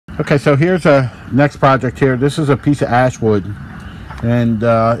Okay, so here's a next project here. This is a piece of ash wood, and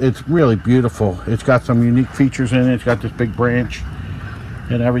it's really beautiful. It's got some unique features in it. It's got this big branch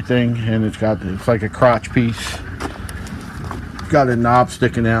and everything, and it's like a crotch piece. Got a knob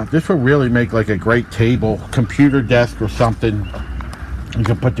sticking out. This will really make like a great table, computer desk or something. You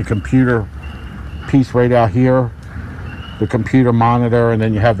can put the computer piece right out here, the computer monitor, and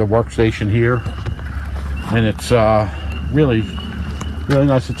then you have the workstation here, and it's really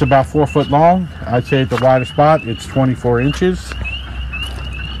nice. It's about 4 foot long. I'd say at the widest spot it's 24 inches.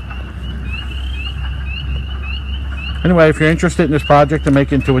 Anyway, if you're interested in this project to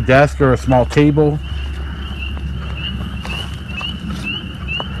make into a desk or a small table,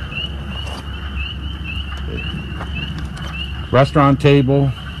 restaurant table,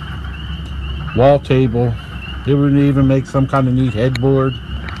 wall table, it would even make some kind of neat headboard.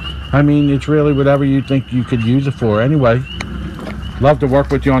 I mean, it's really whatever you think you could use it for. Anyway, love to work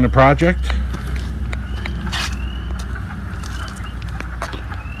with you on the project.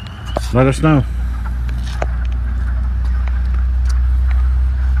 Let us know.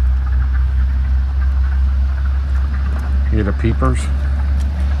 Hear the peepers.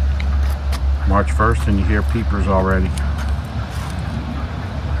 March 1st and you hear peepers already.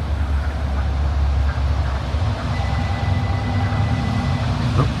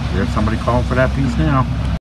 Oh, there's somebody calling for that piece now.